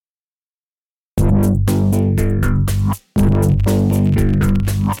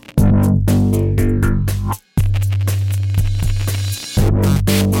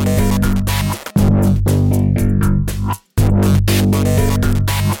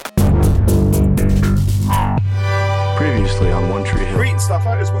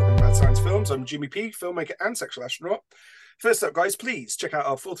Starfighters, welcome to Mad Science Films. I'm Jimmy P, filmmaker and sexual astronaut. First up, guys, please check out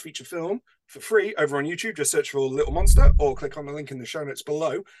our fourth feature film for free over on YouTube. Just search for Little Monster or click on the link in the show notes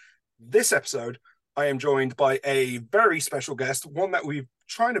below. This episode, I am joined by a very special guest, one that we've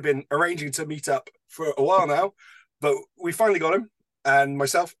been arranging to meet up for a while now, but we finally got him, and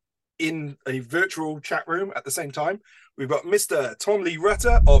myself in a virtual chat room at the same time. We've got Mr. Tom Lee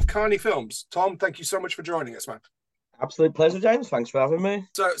Rutter of Carney Films. Tom, thank you so much for joining us, man. Absolute pleasure, James. Thanks for having me.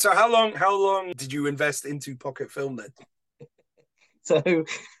 So how long did you invest into Pocket Film then?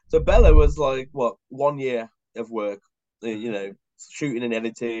 So Bella was like, what, 1 year of work, you know, shooting and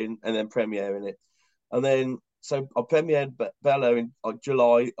editing and then premiering it. And then, so I premiered Bella in like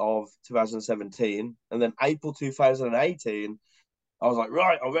July of 2017. And then April 2018, I was like,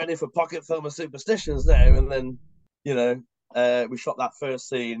 right, I'm ready for Pocket Film and Superstitions now. And then, you know, we shot that first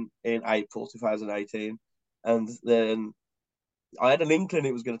scene in April 2018. And then I had an inkling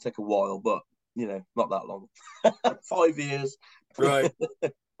it was going to take a while, but, you know, not that long. 5 years. Right.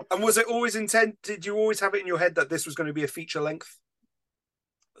 And was it always did you always have it in your head that this was going to be a feature length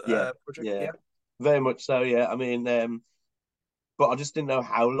project? Yeah, very much so, yeah. I mean, but I just didn't know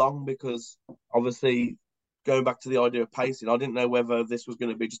how long, because obviously going back to the idea of pacing, I didn't know whether this was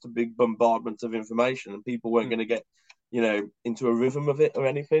going to be just a big bombardment of information and people weren't going to get, you know, into a rhythm of it or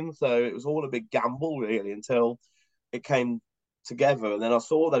anything. So it was all a big gamble, really, until it came together. And then I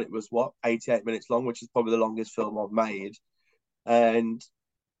saw that it was, 88 minutes long, which is probably the longest film I've made. And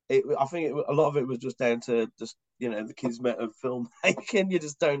I think a lot of it was just down to just, you know, the kismet of filmmaking. You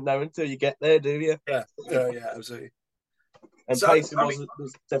just don't know until you get there, do you? Yeah, absolutely. And so, pacing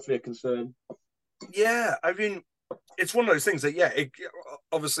was definitely a concern. Yeah, I mean, it's one of those things that,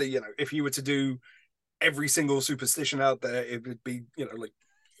 obviously, you know, if you were to do every single superstition out there, it would be, you know, like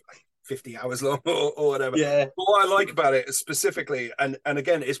 50 hours long or whatever. Yeah. But what I like about it specifically, and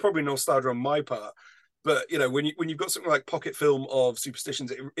again, it's probably nostalgia on my part, but, you know, when you've got something like Pocket Film of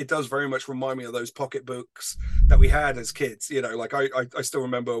Superstitions, it does very much remind me of those pocket books that we had as kids. You know, like I still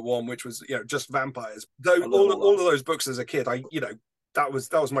remember one which was, you know, just vampires. Though all of those books as a kid, that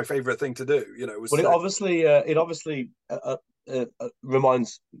was my favorite thing to do. You know, it obviously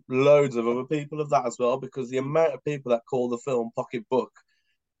reminds loads of other people of that as well, because the amount of people that call the film pocket book,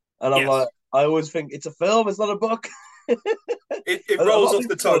 and I'm like, I always think it's a film, it's not a book. It rolls off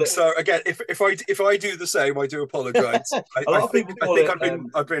the tongue. So again, if I do the same, I do apologise. I think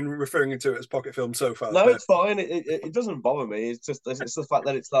I've been referring to it as pocket film so far. No, it's fine. It doesn't bother me. It's the fact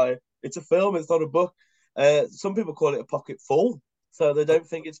that it's like, it's a film, it's not a book. Some people call it a pocket full, so they don't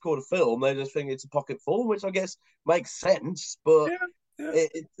think it's called a film. They just think it's a pocket full, which I guess makes sense. But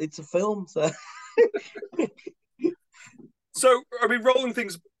it's a film. So, so I mean, rolling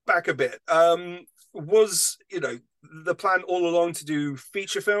things back a bit, was, you know, the plan all along to do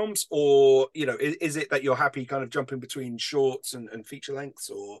feature films, or, you know, is it that you're happy kind of jumping between shorts and feature lengths?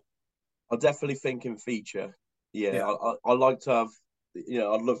 Or I definitely think in feature. I like to have, you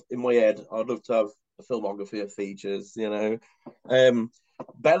know, I'd love to have a filmography of features, you know.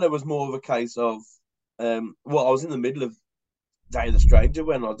 Bella was more of a case of, I was in the middle of Day of the Stranger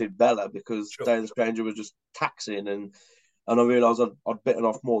when I did Bella, because Day of the Stranger was just taxing, and I realised I'd bitten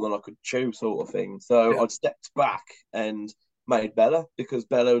off more than I could chew, sort of thing. So I'd stepped back and made Bella, because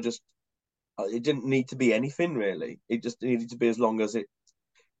Bella it didn't need to be anything really. It just needed to be as long as it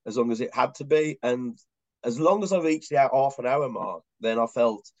had to be. And as long as I reached the half an hour mark, then I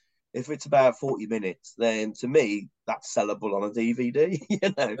felt if it's about 40 minutes, then to me that's sellable on a DVD.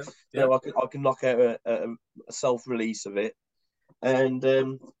 You know, so I can knock out a self-release of it, and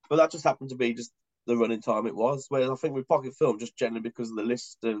but that just happened to be just the running time it was. Whereas I think with Pocket Film, just generally because of the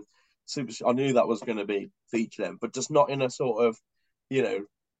list of I knew that was going to be feature length, but just not in a sort of, you know,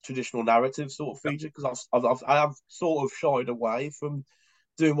 traditional narrative sort of feature, because I have sort of shied away from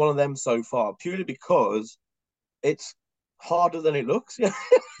doing one of them so far, purely because it's harder than it looks.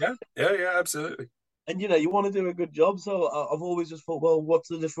 yeah, absolutely. And, you know, you want to do a good job, so I've always just thought, well, what's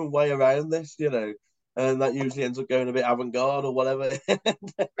a different way around this, you know? And that usually ends up going a bit avant-garde or whatever.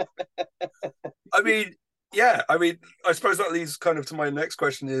 I suppose that leads kind of to my next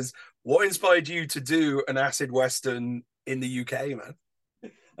question is, what inspired you to do an acid western in the UK,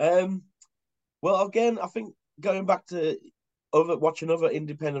 man? Well, again, I think going back to watching other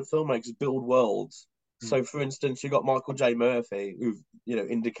independent filmmakers build worlds. So, for instance, you got Michael J. Murphy, who, you know,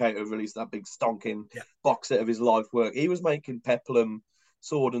 Indicator released that big stonking box set of his life work. He was making peplum,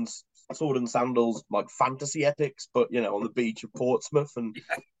 sword and sandals, like fantasy epics, but, you know, on the beach of Portsmouth and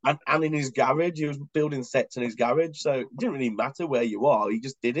in his garage. He was building sets in his garage, so it didn't really matter where you are. He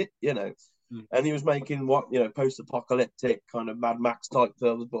just did it, you know. Mm. and he was making post-apocalyptic kind of Mad Max type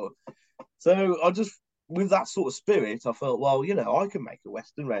films. But so I just, with that sort of spirit, I felt, well, I can make a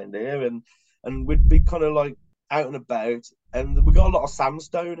western around here, and we'd be kind of like out and about, and we got a lot of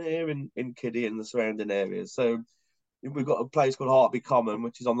sandstone here in Kiddie and the surrounding areas. So we've got a place called Hartby Common,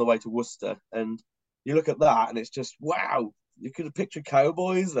 which is on the way to Worcester, and you look at that, and it's just wow. You could have pictured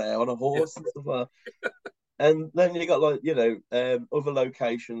cowboys there on a horse and stuff like that. And then you got other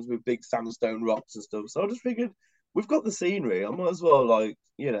locations with big sandstone rocks and stuff. So I just figured we've got the scenery. I might as well I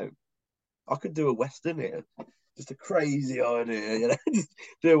could do a western here. Just a crazy idea, just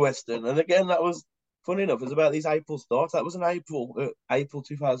do a western. And again, that was funny enough. It was about these April starts. That was an April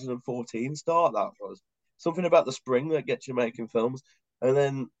 2014 start. That was something about the spring that gets you making films. And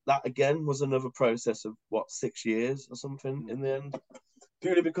then that again was another process of 6 years or something in the end.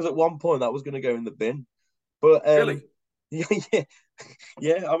 Purely because at one point that was going to go in the bin. But Really?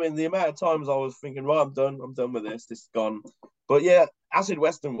 yeah. I mean, the amount of times I was thinking, right, I'm done with this. This is gone. But yeah, acid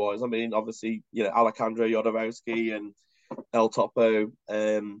western wise, I mean, obviously, Alejandro Jodorowsky and El Topo,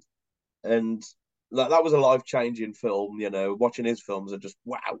 and that was a life changing film. Watching his films are just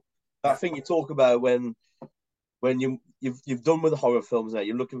wow. That thing you talk about when you've done with the horror films now,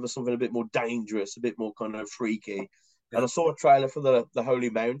 you're looking for something a bit more dangerous, a bit more kind of freaky. Yeah. And I saw a trailer for the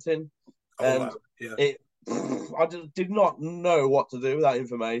Holy Mountain, and wow. Yeah. I just did not know what to do with that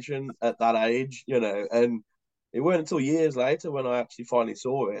information at that age, and it weren't until years later when I actually finally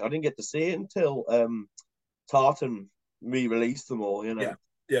saw it. I didn't get to see it until Tartan re-released them all,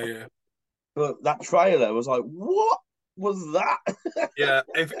 Yeah. But that trailer was like, what was that? Yeah,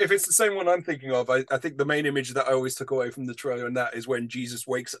 if it's the same one I'm thinking of, I think the main image that I always took away from the trailer and that is when Jesus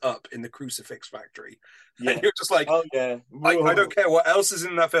wakes up in the crucifix factory. Yeah. And you're just like, oh yeah, I don't care what else is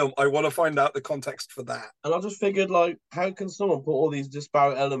in that film. I want to find out the context for that. And I just figured, how can someone put all these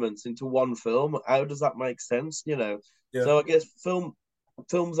disparate elements into one film? How does that make sense? Yeah. So I guess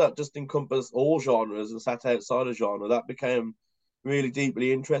films that just encompass all genres and sat outside of genre, that became really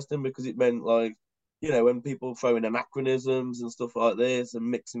deeply interesting because it meant when people throw in anachronisms and stuff like this and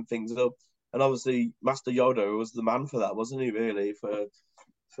mixing things up. And obviously Master Yoda was the man for that, wasn't he, really? For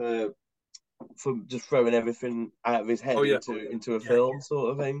just throwing everything out of his head into a film sort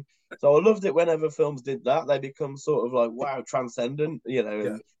of thing. So I loved it whenever films did that. They become sort of like, wow, transcendent,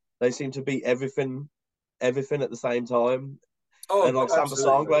 and they seem to beat everything at the same time. Oh, and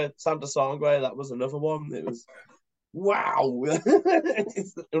Santa Sangre, that was another one. It was wow.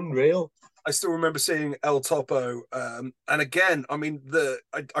 It's unreal. I still remember seeing El Topo, and again, I mean,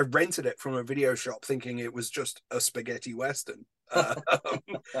 I rented it from a video shop thinking it was just a spaghetti western, and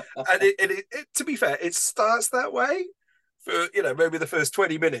it to be fair, it starts that way for maybe the first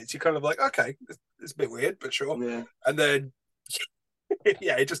 20 minutes. You're kind of like, okay, it's a bit weird, but sure, and then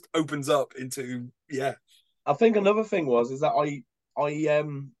it just opens up into I think another thing is that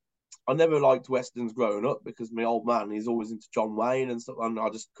I never liked westerns growing up because my old man, he's always into John Wayne and stuff, and I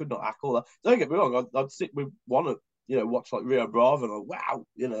just could not hackle that. Don't get me wrong, I'd sit with one of watch like Rio Bravo and wow,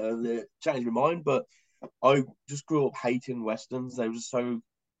 and it changed my mind. But I just grew up hating westerns. They were just so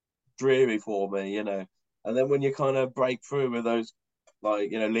dreary for me, And then when you kind of break through with those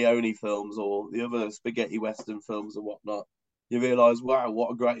Leone films or the other spaghetti western films and whatnot, you realise, wow,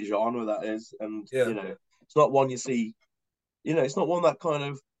 what a great genre that is. And it's not one you see, it's not one that kind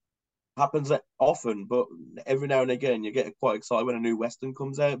of happens often, but every now and again you get quite excited when a new western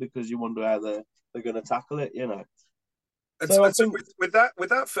comes out because you wonder how they're going to tackle it. And so I think with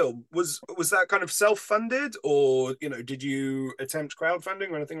that film, was that kind of self-funded, or did you attempt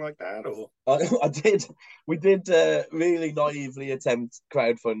crowdfunding or anything like that? Or I did. We did really naively attempt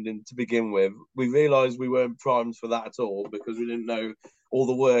crowdfunding to begin with. We realised we weren't primed for that at all because we didn't know all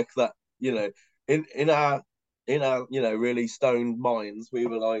the work that in our really stoned minds. We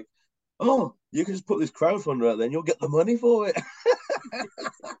were like, oh, you can just put this crowdfunder out there and you'll get the money for it.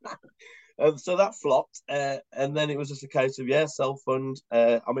 So that flopped. And then it was just a case of, self-fund.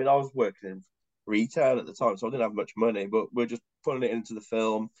 I mean, I was working in retail at the time, so I didn't have much money, but we're just putting it into the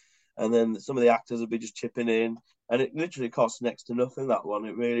film. And then some of the actors would be just chipping in. And it literally cost next to nothing, that one.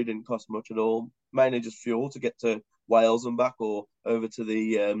 It really didn't cost much at all. Mainly just fuel to get to Wales and back or over to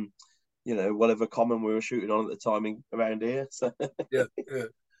the, whatever common we were shooting on at the time around here. So yeah.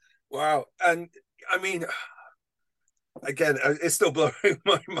 Wow. And I mean, again, it's still blowing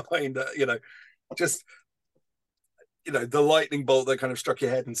my mind that, just, the lightning bolt that kind of struck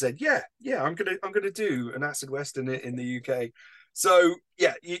your head and said, I'm gonna do an acid western in the UK. So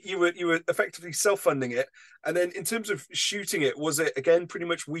you were effectively self-funding it. And then in terms of shooting it, was it again pretty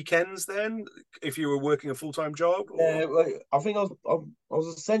much weekends then if you were working a full-time job? Or? Yeah, I think I I was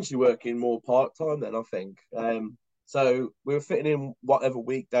essentially working more part time then, I think. So we were fitting in whatever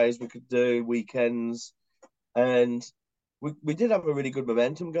weekdays we could do, weekends, and we did have a really good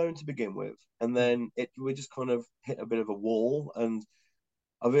momentum going to begin with, and then we just kind of hit a bit of a wall, and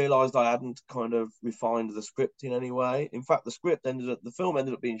I realised I hadn't kind of refined the script in any way. In fact, the film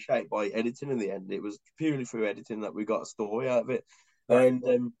ended up being shaped by editing in the end. It was purely through editing that we got a story out of it, Right.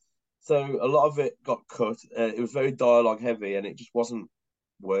 and so a lot of it got cut. It was very dialogue heavy, and it just wasn't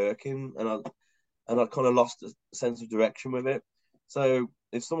working, and I kind of lost a sense of direction with it. So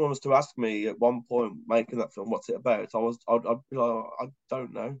if someone was to ask me at one point making that film, what's it about? I'd be like, I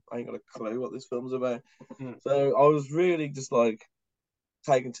don't know. I ain't got a clue what this film's about. So I was really just like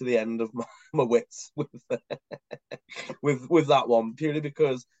taken to the end of my wits with that one, purely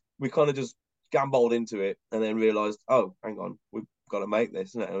because we kind of just gambled into it and then realized, oh, hang on, we've got to make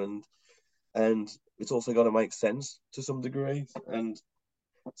this now, and it's also got to make sense to some degree. And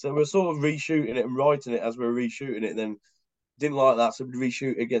so we're sort of reshooting it and writing it as we're reshooting it, and then didn't like that, so we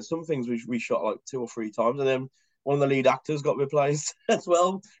reshoot again. Some things we reshot like 2 or 3 times, and then one of the lead actors got replaced as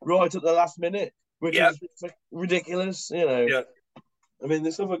well, right at the last minute, which Yeah. was ridiculous, you know. Yeah. I mean,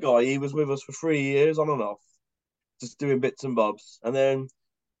 this other guy, he was with us for 3 years on and off, just doing bits and bobs. And then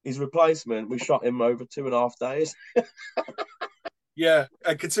his replacement, we shot him over 2.5 days. Yeah.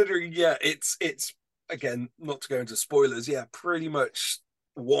 And considering, yeah, it's again, not to go into spoilers, yeah, pretty much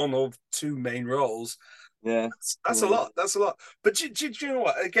one of 2 main roles. Yeah. That's a lot. That's a lot. But do you know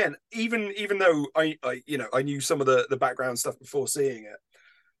what? Again, even though I I knew some of the background stuff before seeing it,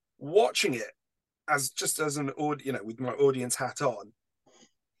 watching it as an with my audience hat on,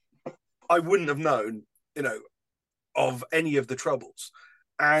 I wouldn't have known, of any of the troubles.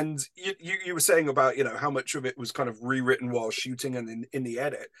 And you were saying about, how much of it was kind of rewritten while shooting and in the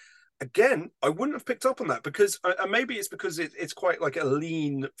edit. Again, I wouldn't have picked up on that because maybe it's because it's quite like a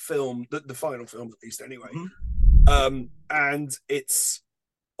lean film, the final film at least anyway. And it's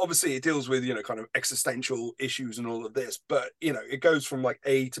obviously it deals with kind of existential issues and all of this, but it goes from like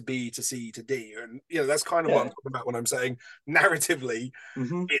A to B to C to D, and that's kind of what I'm talking about when I'm saying narratively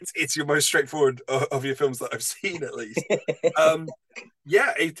it's your most straightforward of your films that I've seen at least.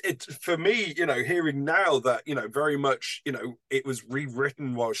 Yeah, it for me, hearing now that very much it was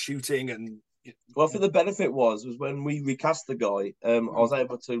rewritten while shooting, and well, I think the benefit was when we recast the guy, I was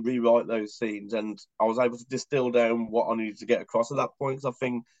able to rewrite those scenes, and I was able to distill down what I needed to get across at that point. Because I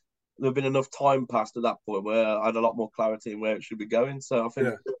think there'd been enough time passed at that point where I had a lot more clarity in where it should be going. So I think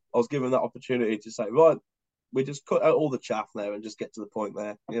I was given that opportunity to say, right, we just cut out all the chaff now and just get to the point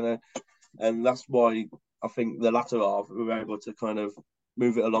there, and that's why I think the latter half we were able to kind of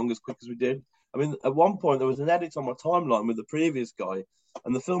move it along as quick as we did. I mean, at one point there was an edit on my timeline with the previous guy,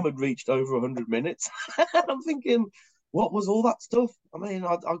 and the film had reached over 100 minutes. I'm thinking, what was all that stuff? I mean,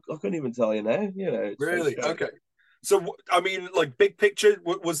 I couldn't even tell you now. Really? Okay. So, I mean, like big picture,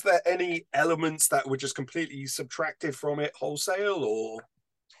 was there any elements that were just completely subtracted from it wholesale, or?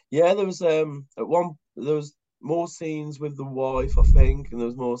 Yeah, there was there was more scenes with the wife, I think, and there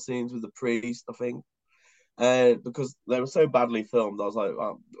was more scenes with the priest, I think. Because they were so badly filmed, I was like,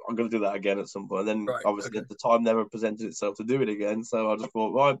 I'm going to do that again at some point. And then obviously at the time never presented itself to do it again. So I just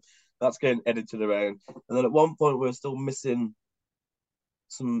thought, right, that's getting edited around. And then at one point we were still missing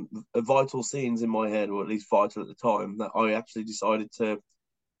some vital scenes in my head, or at least vital at the time, that I actually decided to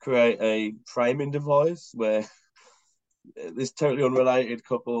create a framing device where this totally unrelated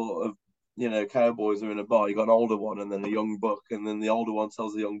couple of cowboys are in a bar. You got an older one and then a young buck, and then the older one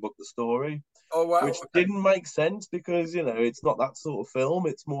tells the young buck the story. Oh wow! Which didn't make sense because it's not that sort of film.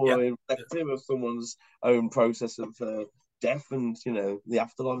 It's more reflective of someone's own process of death and the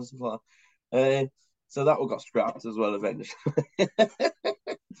afterlife and stuff like that. So that all got scrapped as well eventually.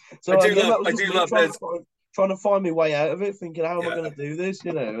 So again, that was just me trying to find my way out of it, thinking how am I going to do this,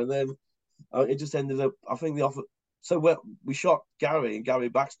 and then it just ended up. I think the offer. So we shot Gary and Gary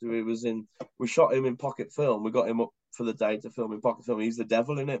Baxter. We shot him in pocket film. We got him up for the day to film in pocket film. He's the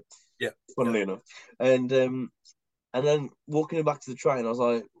devil in it. Yeah, funnily enough. And then walking back to the train, I was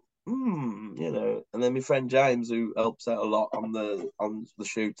like, And then my friend James, who helps out a lot on the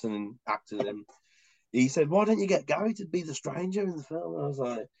shoots and acting him, he said, "Why don't you get Gary to be the stranger in the film?" And I was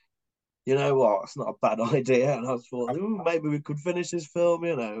like, "You know what? It's not a bad idea." And I thought, maybe we could finish this film,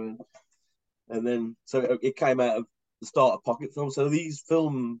 And then so it came out of the start of pocket film. So these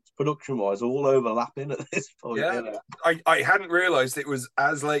films, production wise, are all overlapping at this point. Yeah, I hadn't realised it was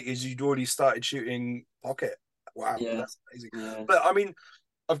as late as you'd already started shooting pocket. Wow, that's amazing. Yeah. But I mean,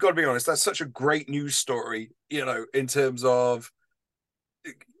 I've got to be honest, that's such a great news story, in terms of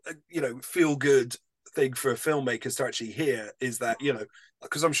feel good thing for filmmakers to actually hear is that,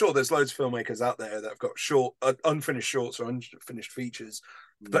 because I'm sure there's loads of filmmakers out there that have got unfinished shorts or unfinished features,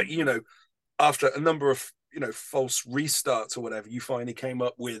 but after a number of false restarts or whatever, you finally came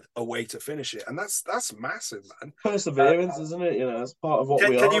up with a way to finish it, and that's massive, man. Perseverance, isn't it? That's part of what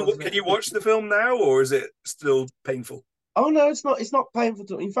we can are. Can you watch the film now, or is it still painful? Oh no, it's not. It's not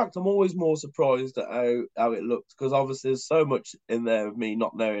painful. In fact, I'm always more surprised at how it looks, because obviously there's so much in there of me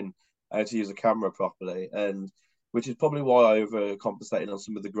not knowing how to use a camera properly, and which is probably why I overcompensated on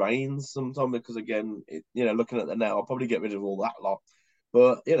some of the grains sometimes. Because again, looking at that now, I'll probably get rid of all that lot.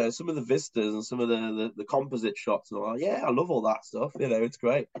 But some of the vistas and some of the composite shots, and I love all that stuff. It's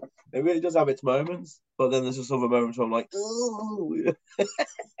great. It really does have its moments, but then there's just other moments where I'm like, oh.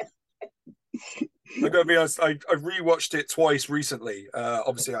 I gotta be honest. I rewatched it twice recently.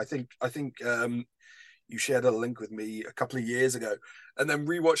 Obviously, I think you shared a link with me a couple of years ago, and then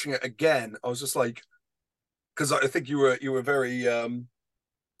rewatching it again, I was just like, because I think you were very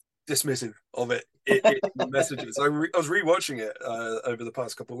dismissive of it in the messages. I was rewatching it over the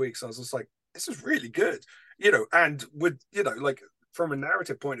past couple of weeks. I was just like, this is really good, and with like from a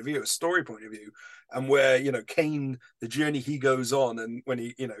narrative point of view, a story point of view, and where Kane, the journey he goes on, and when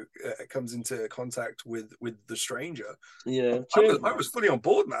he comes into contact with the stranger. I was fully on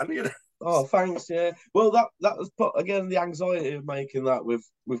board, man. Oh, thanks. Yeah. Well, that was put again, the anxiety of making that with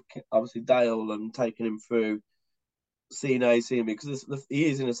obviously Dale and taking him through scene A, scene B, because he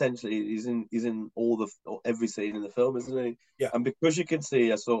is he's in every scene in the film, isn't he? Yeah. And because you can see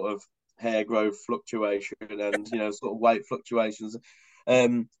a sort of hair growth fluctuation and sort of weight fluctuations,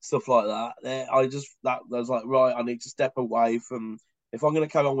 stuff like that. I was like, right, I need to step away from, if I'm going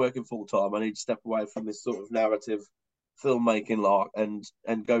to carry on working full time, I need to step away from this sort of narrative filmmaking lark and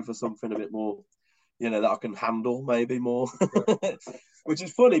go for something a bit more, that I can handle maybe more. Which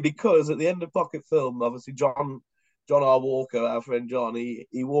is funny because at the end of Pocket Film, obviously John R. Walker, our friend John, he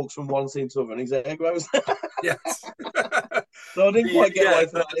walks from one scene to another and his hair grows. Yes. So I didn't quite get away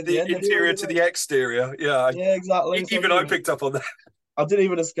from that in the end. Interior to the exterior. Yeah. Yeah, exactly. Even I picked up on that. I didn't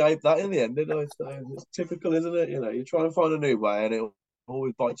even escape that in the end, did I? So it's typical, isn't it? You try and find a new way and it'll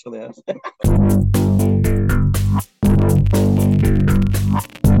always bite you on the ass.